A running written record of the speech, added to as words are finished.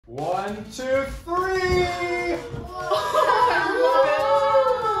1, 2, 3!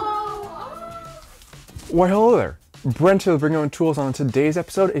 Why, hello there. Brent here with BYOTools. On today's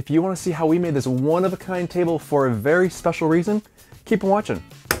episode, if you want to see how we made this one-of-a-kind table for a very special reason, keep on watching.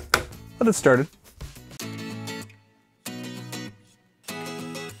 Let's get started.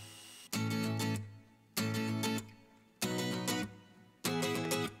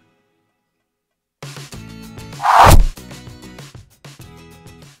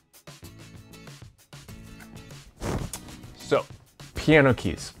 So, piano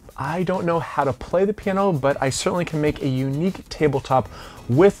keys. I don't know how to play the piano, but I certainly can make a unique tabletop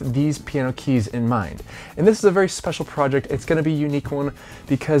with these piano keys in mind. And this is a very special project. It's going to be a unique one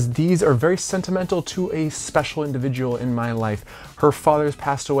because these are very sentimental to a special individual in my life. Her father's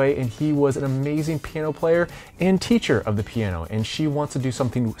passed away and he was an amazing piano player and teacher of the piano, and she wants to do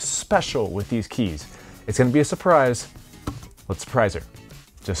something special with these keys. It's going to be a surprise. Let's surprise her.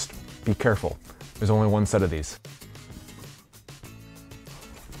 Just be careful. There's only one set of these.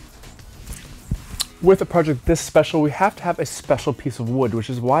 With a project this special, we have to have a special piece of wood,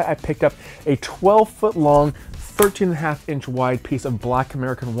 which is why I picked up a 12-foot long, 13.5-inch wide piece of black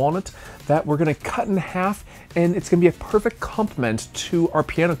American walnut that we're gonna cut in half, and it's gonna be a perfect complement to our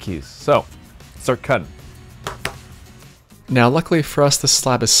piano keys. So, start cutting. Now, luckily for us, the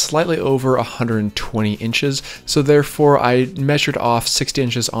slab is slightly over 120 inches, so therefore I measured off 60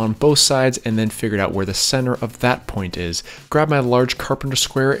 inches on both sides and then figured out where the center of that point is. Grabbed my large carpenter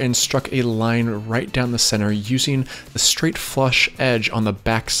square and struck a line right down the center using the straight flush edge on the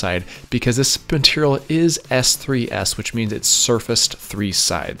back side because this material is S3S, which means it's surfaced 3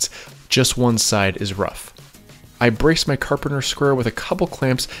 sides. Just one side is rough. I braced my carpenter square with a couple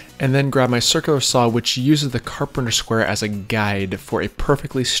clamps and then grabbed my circular saw, which uses the carpenter square as a guide for a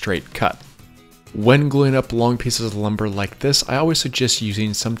perfectly straight cut. When gluing up long pieces of lumber like this, I always suggest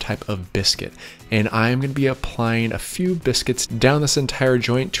using some type of biscuit, and I'm going to be applying a few biscuits down this entire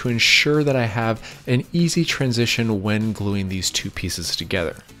joint to ensure that I have an easy transition when gluing these two pieces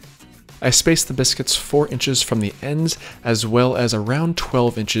together. I spaced the biscuits 4 inches from the ends, as well as around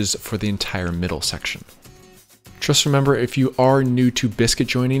 12 inches for the entire middle section. Just remember, if you are new to biscuit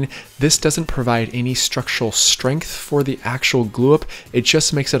joining, this doesn't provide any structural strength for the actual glue up. It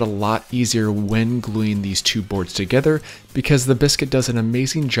just makes it a lot easier when gluing these two boards together because the biscuit does an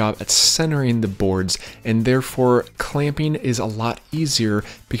amazing job at centering the boards, and therefore clamping is a lot easier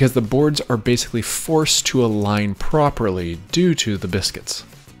because the boards are basically forced to align properly due to the biscuits.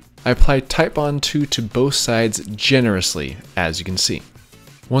 I applied Titebond 2 to both sides generously, as you can see.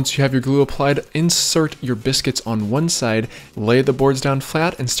 Once you have your glue applied, insert your biscuits on one side, lay the boards down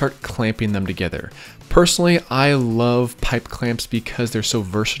flat, and start clamping them together. Personally, I love pipe clamps because they're so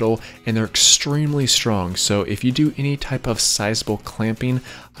versatile and they're extremely strong, so if you do any type of sizable clamping,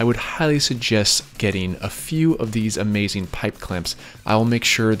 I would highly suggest getting a few of these amazing pipe clamps. I will make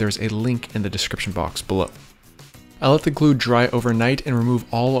sure there's a link in the description box below. I let the glue dry overnight and remove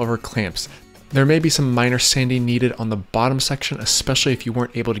all of our clamps. There may be some minor sanding needed on the bottom section, especially if you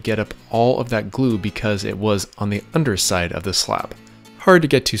weren't able to get up all of that glue because it was on the underside of the slab. Hard to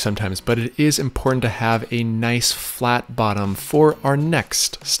get to sometimes, but it is important to have a nice flat bottom for our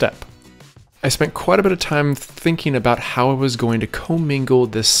next step. I spent quite a bit of time thinking about how I was going to commingle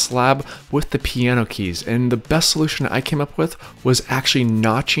this slab with the piano keys, and the best solution I came up with was actually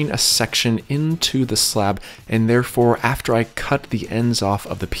notching a section into the slab, and therefore after I cut the ends off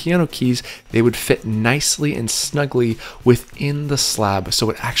of the piano keys, they would fit nicely and snugly within the slab,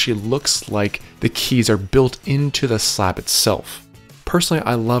 so it actually looks like the keys are built into the slab itself. Personally,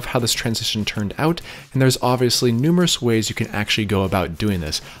 I love how this transition turned out, and there's obviously numerous ways you can actually go about doing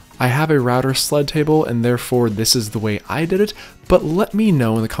this. I have a router sled table, and therefore this is the way I did it, but let me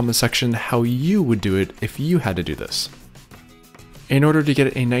know in the comment section how you would do it if you had to do this. In order to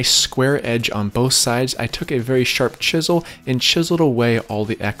get a nice square edge on both sides, I took a very sharp chisel and chiseled away all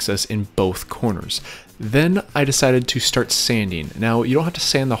the excess in both corners. Then I decided to start sanding. Now, you don't have to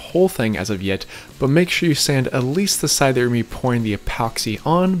sand the whole thing as of yet, but make sure you sand at least the side that you're going to be pouring the epoxy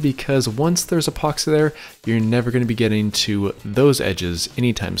on, because once there's epoxy there, you're never going to be getting to those edges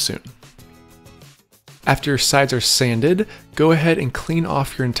anytime soon. After your sides are sanded, go ahead and clean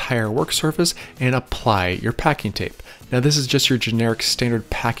off your entire work surface and apply your packing tape. Now, this is just your generic standard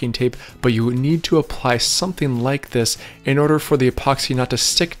packing tape, but you would need to apply something like this in order for the epoxy not to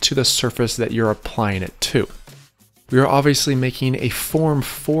stick to the surface that you're applying it to. We are obviously making a form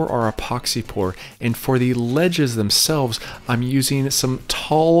for our epoxy pour, and for the ledges themselves, I'm using some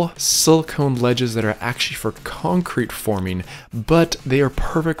tall silicone ledges that are actually for concrete forming, but they are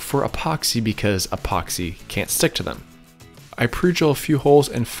perfect for epoxy because epoxy can't stick to them. I pre-drill a few holes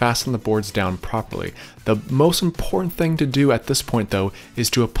and fasten the boards down properly. The most important thing to do at this point though is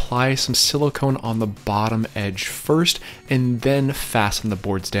to apply some silicone on the bottom edge first and then fasten the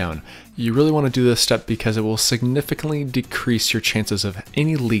boards down. You really want to do this step because it will significantly decrease your chances of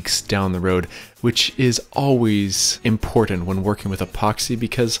any leaks down the road, which is always important when working with epoxy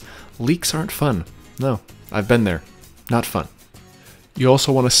because leaks aren't fun. No, I've been there. Not fun. You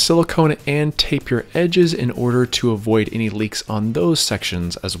also want to silicone and tape your edges in order to avoid any leaks on those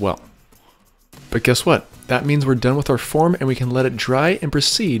sections as well. But guess what? That means we're done with our form and we can let it dry and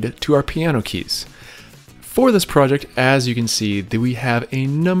proceed to our piano keys. For this project, as you can see, that we have a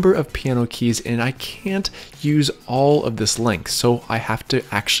number of piano keys and I can't use all of this length, so I have to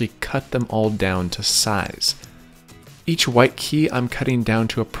actually cut them all down to size. Each white key I'm cutting down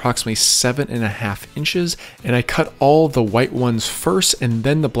to approximately 7.5 inches, and I cut all the white ones first and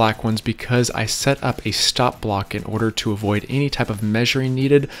then the black ones because I set up a stop block in order to avoid any type of measuring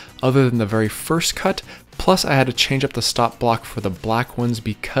needed other than the very first cut. Plus I had to change up the stop block for the black ones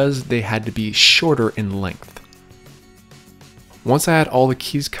because they had to be shorter in length. Once I had all the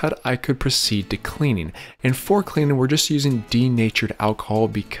keys cut, I could proceed to cleaning. And for cleaning, we're just using denatured alcohol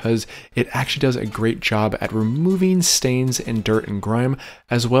because it actually does a great job at removing stains and dirt and grime,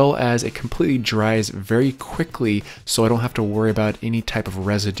 as well as it completely dries very quickly so I don't have to worry about any type of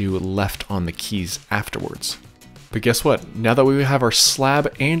residue left on the keys afterwards. But guess what? Now that we have our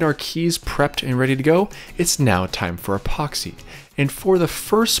slab and our keys prepped and ready to go, it's now time for epoxy. And for the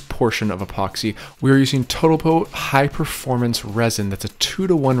first portion of epoxy, we are using Topher high performance resin that's a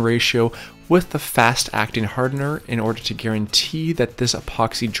 2-to-1 ratio with the fast acting hardener in order to guarantee that this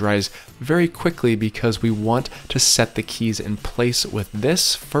epoxy dries very quickly because we want to set the keys in place with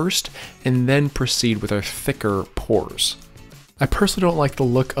this first and then proceed with our thicker pours. I personally don't like the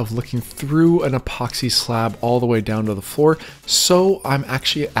look of looking through an epoxy slab all the way down to the floor, so I'm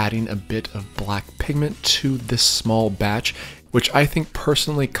actually adding a bit of black pigment to this small batch, which I think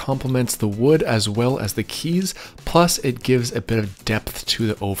personally complements the wood as well as the keys, plus it gives a bit of depth to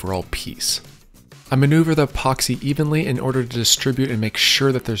the overall piece. I maneuver the epoxy evenly in order to distribute and make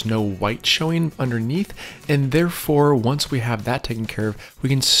sure that there's no white showing underneath, and therefore once we have that taken care of, we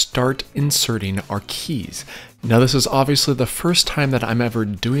can start inserting our keys. Now this is obviously the first time that I'm ever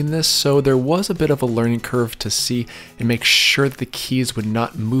doing this, so there was a bit of a learning curve to see and make sure that the keys would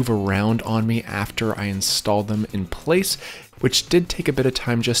not move around on me after I installed them in place, which did take a bit of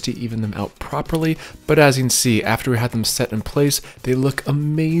time just to even them out properly, but as you can see, after we had them set in place, they look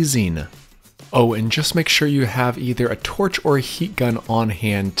amazing. Oh, and just make sure you have either a torch or a heat gun on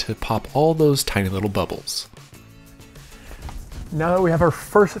hand to pop all those tiny little bubbles. Now that we have our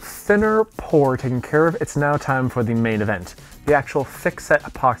first thinner pour taken care of, it's now time for the main event, the actual thick set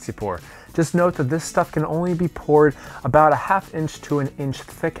epoxy pour. Just note that this stuff can only be poured about a 1/2 inch to 1 inch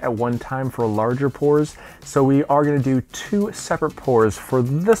thick at one time for larger pours, so we are going to do 2 separate pours for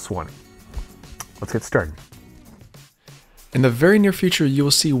this one. Let's get started. In the very near future, you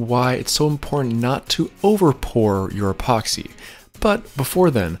will see why it's so important not to over pour your epoxy. But before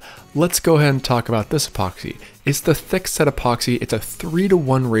then, let's go ahead and talk about this epoxy. It's the thick set epoxy. It's a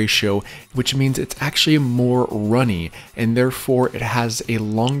 3-to-1 ratio, which means it's actually more runny, and therefore it has a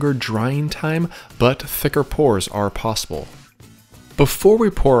longer drying time, but thicker pours are possible. Before we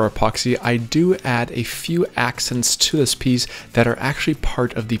pour our epoxy, I do add a few accents to this piece that are actually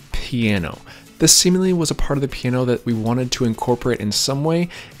part of the piano. This seemingly was a part of the piano that we wanted to incorporate in some way,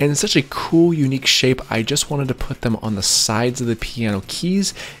 and it's such a cool, unique shape, I just wanted to put them on the sides of the piano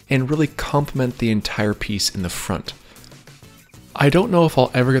keys and really complement the entire piece in the front. I don't know if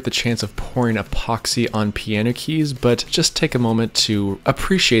I'll ever get the chance of pouring epoxy on piano keys, but just take a moment to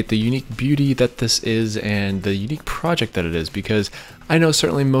appreciate the unique beauty that this is and the unique project that it is, because I know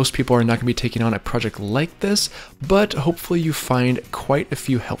certainly most people are not going to be taking on a project like this, but hopefully you find quite a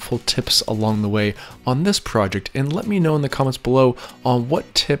few helpful tips along the way on this project, and let me know in the comments below on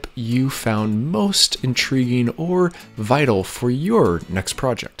what tip you found most intriguing or vital for your next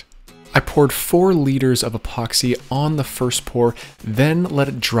project. I poured 4 liters of epoxy on the first pour, then let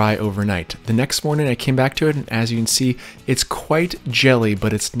it dry overnight. The next morning I came back to it, and as you can see, it's quite jelly,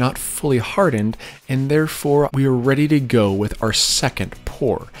 but it's not fully hardened, and therefore we are ready to go with our second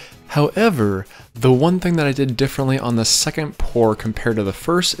pour. However, the one thing that I did differently on the second pour compared to the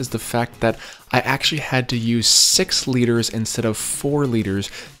first is the fact that I actually had to use 6 liters instead of 4 liters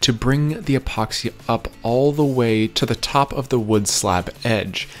to bring the epoxy up all the way to the top of the wood slab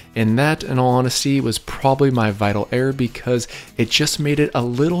edge. And that, in all honesty, was probably my vital error because it just made it a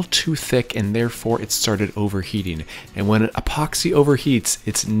little too thick and therefore it started overheating. And when an epoxy overheats,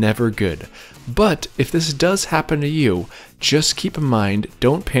 it's never good. But if this does happen to you, just keep in mind,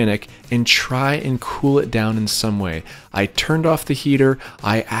 don't panic, and try and cool it down in some way. I turned off the heater,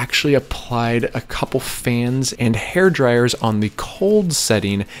 I actually applied a couple fans and hair dryers on the cold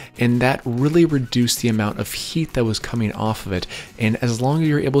setting, and that really reduced the amount of heat that was coming off of it. And as long as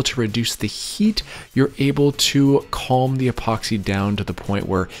you're able to reduce the heat, you're able to calm the epoxy down to the point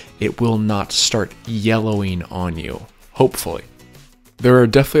where it will not start yellowing on you, hopefully. There are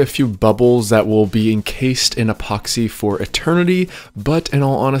definitely a few bubbles that will be encased in epoxy for eternity, but in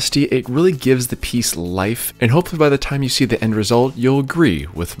all honesty, it really gives the piece life, and hopefully by the time you see the end result, you'll agree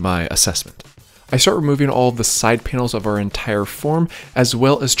with my assessment. I start removing all of the side panels of our entire form, as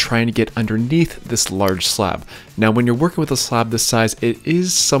well as trying to get underneath this large slab. Now, when you're working with a slab this size, it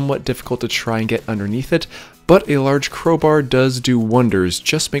is somewhat difficult to try and get underneath it, but a large crowbar does do wonders.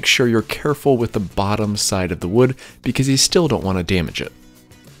 Just make sure you're careful with the bottom side of the wood because you still don't want to damage it.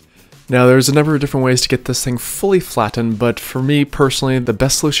 Now there's a number of different ways to get this thing fully flattened, but for me personally, the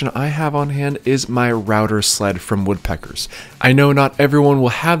best solution I have on hand is my router sled from Woodpeckers. I know not everyone will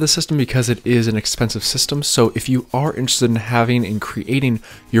have the system because it is an expensive system, so if you are interested in having and creating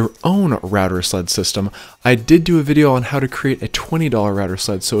your own router sled system, I did do a video on how to create a $20 router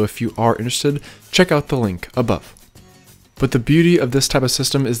sled, so if you are interested, check out the link above. But the beauty of this type of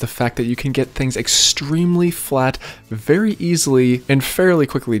system is the fact that you can get things extremely flat very easily and fairly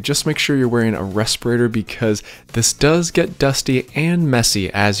quickly. Just make sure you're wearing a respirator because this does get dusty and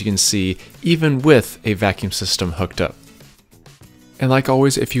messy, as you can see, even with a vacuum system hooked up. And like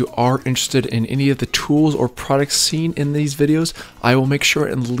always, if you are interested in any of the tools or products seen in these videos, I will make sure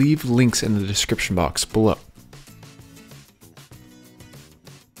and leave links in the description box below.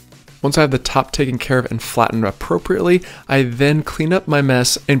 Once I have the top taken care of and flattened appropriately, I then clean up my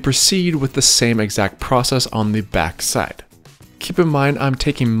mess and proceed with the same exact process on the back side. Keep in mind I'm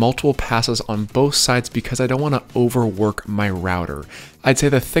taking multiple passes on both sides because I don't want to overwork my router. I'd say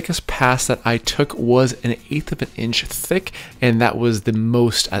the thickest pass that I took was 1/8 of an inch thick, and that was the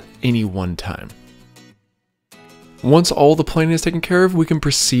most at any one time. Once all the planing is taken care of, we can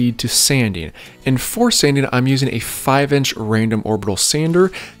proceed to sanding. And for sanding, I'm using a 5-inch random orbital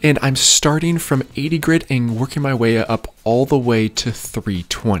sander, and I'm starting from 80 grit and working my way up all the way to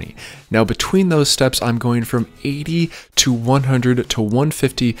 320. Now between those steps, I'm going from 80 to 100 to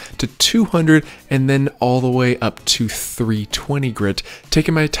 150 to 200, and then all the way up to 320 grit,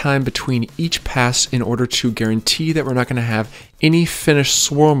 taking my time between each pass in order to guarantee that we're not going to have any finished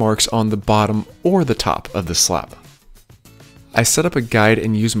swirl marks on the bottom or the top of the slab. I set up a guide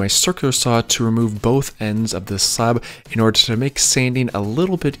and use my circular saw to remove both ends of this slab in order to make sanding a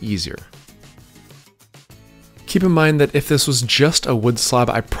little bit easier. Keep in mind that if this was just a wood slab,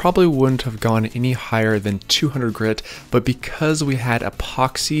 I probably wouldn't have gone any higher than 200 grit, but because we had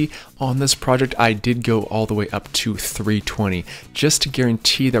epoxy on this project, I did go all the way up to 320, just to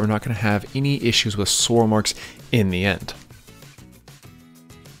guarantee that we're not going to have any issues with swirl marks in the end.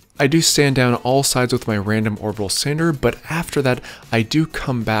 I do sand down all sides with my random orbital sander, but after that I do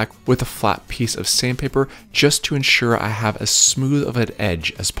come back with a flat piece of sandpaper just to ensure I have as smooth of an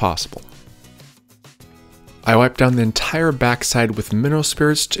edge as possible. I wipe down the entire backside with mineral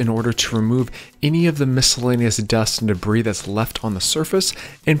spirits in order to remove any of the miscellaneous dust and debris that's left on the surface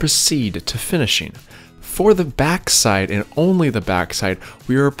and proceed to finishing. For the backside and only the backside,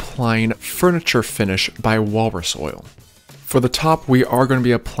 we are applying furniture finish by walrus oil. For the top, we are going to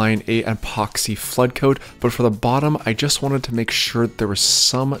be applying an epoxy flood coat, but for the bottom, I just wanted to make sure that there was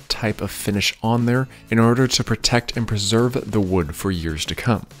some type of finish on there in order to protect and preserve the wood for years to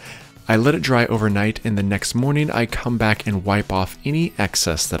come. I let it dry overnight, and the next morning I come back and wipe off any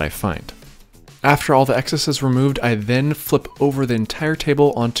excess that I find. After all the excess is removed, I then flip over the entire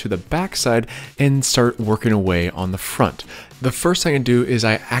table onto the back side and start working away on the front. The first thing I do is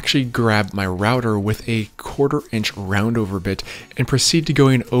I actually grab my router with a 1/4 inch round over bit and proceed to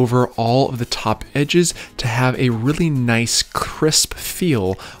going over all of the top edges to have a really nice crisp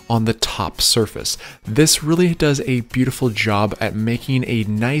feel on the top surface. This really does a beautiful job at making a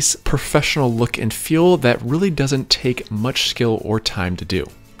nice professional look and feel that really doesn't take much skill or time to do.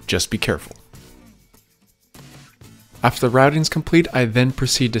 Just be careful. After the routing is complete, I then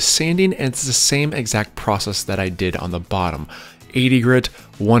proceed to sanding, and it's the same exact process that I did on the bottom. 80 grit,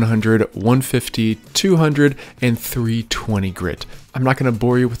 100, 150, 200, and 320 grit. I'm not going to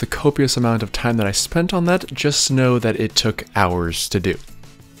bore you with the copious amount of time that I spent on that, just know that it took hours to do.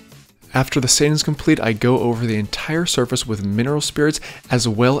 After the sanding is complete, I go over the entire surface with mineral spirits as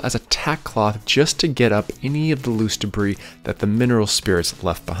well as a tack cloth just to get up any of the loose debris that the mineral spirits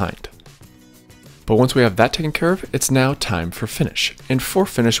left behind. But once we have that taken care of, it's now time for finish. And for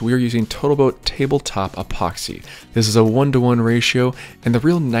finish, we are using TotalBoat Tabletop Epoxy. This is a 1-to-1 ratio, and the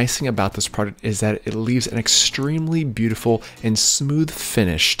real nice thing about this product is that it leaves an extremely beautiful and smooth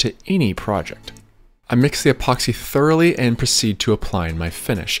finish to any project. I mix the epoxy thoroughly and proceed to applying my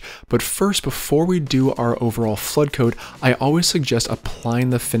finish. But first, before we do our overall flood coat, I always suggest applying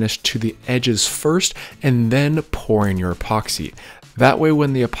the finish to the edges first and then pouring your epoxy. That way,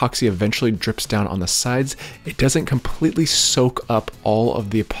 when the epoxy eventually drips down on the sides, it doesn't completely soak up all of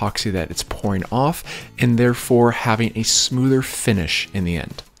the epoxy that it's pouring off, and therefore having a smoother finish in the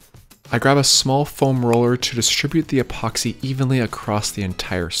end. I grab a small foam roller to distribute the epoxy evenly across the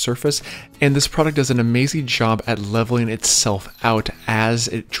entire surface, and this product does an amazing job at leveling itself out as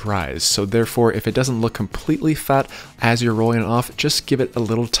it dries. So therefore, if it doesn't look completely flat as you're rolling it off, just give it a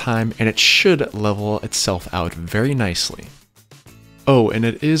little time and it should level itself out very nicely. Oh, and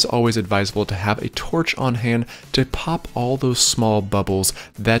it is always advisable to have a torch on hand to pop all those small bubbles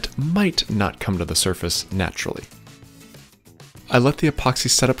that might not come to the surface naturally. I let the epoxy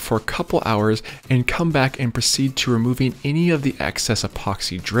set up for a couple hours and come back and proceed to removing any of the excess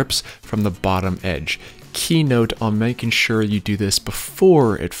epoxy drips from the bottom edge. Key note on making sure you do this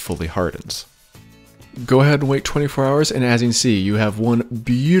before it fully hardens. Go ahead and wait 24 hours, and as you can see, you have one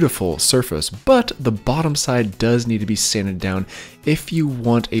beautiful surface, but the bottom side does need to be sanded down if you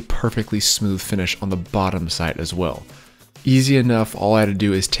want a perfectly smooth finish on the bottom side as well. Easy enough, all I had to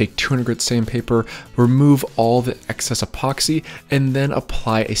do is take 200 grit sandpaper, remove all the excess epoxy, and then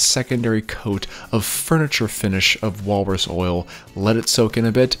apply a secondary coat of furniture finish of walrus oil, let it soak in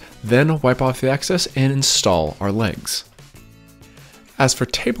a bit, then wipe off the excess and install our legs. As for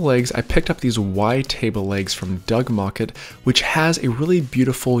table legs, I picked up these Y table legs from Doug Mockett, which has a really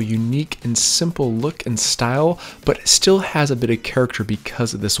beautiful, unique, and simple look and style, but still has a bit of character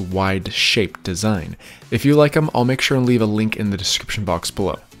because of this wide shaped design. If you like them, I'll make sure and leave a link in the description box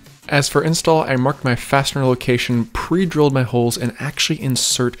below. As for install, I marked my fastener location, pre-drilled my holes, and actually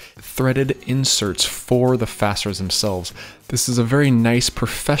insert threaded inserts for the fasteners themselves. This is a very nice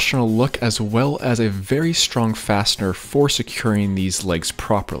professional look as well as a very strong fastener for securing these legs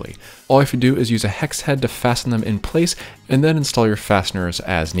properly. All you have to do is use a hex head to fasten them in place and then install your fasteners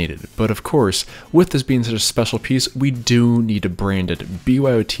as needed. But of course, with this being such a special piece, we do need to brand it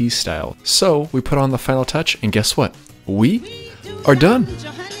BYOT style. So we put on the final touch, and guess what? We are done!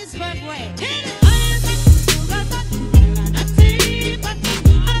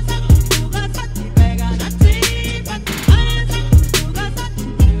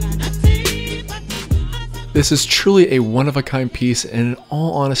 This is truly a one-of-a-kind piece, and in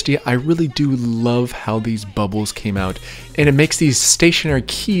all honesty, I really do love how these bubbles came out, and it makes these stationary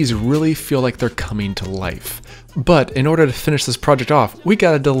keys really feel like they're coming to life. But in order to finish this project off, we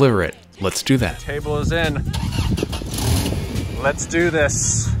gotta deliver it. Let's do that. Table is in. Let's do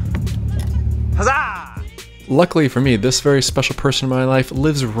this. Huzzah! Luckily for me, this very special person in my life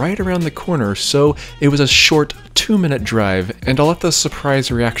lives right around the corner, so it was a short 2-minute drive, and I'll let the surprise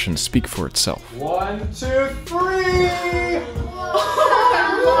reaction speak for itself. 1, 2, 3!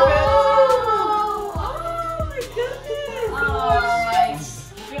 Oh my goodness! Oh my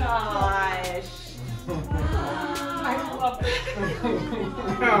gosh! I love it.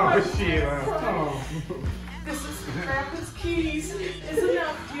 Oh, Sheila. Oh. This is Grandpa's keys. Isn't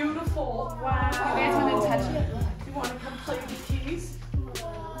that beautiful? Wow. You guys want to touch it? You want to come play with keys?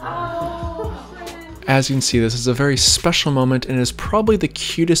 Oh. As you can see, this is a very special moment and is probably the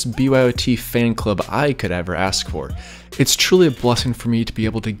cutest BYOT fan club I could ever ask for. It's truly a blessing for me to be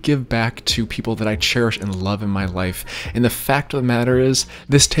able to give back to people that I cherish and love in my life, and the fact of the matter is,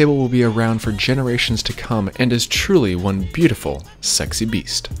 this table will be around for generations to come and is truly one beautiful, sexy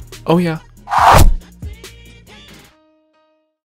beast. Oh yeah.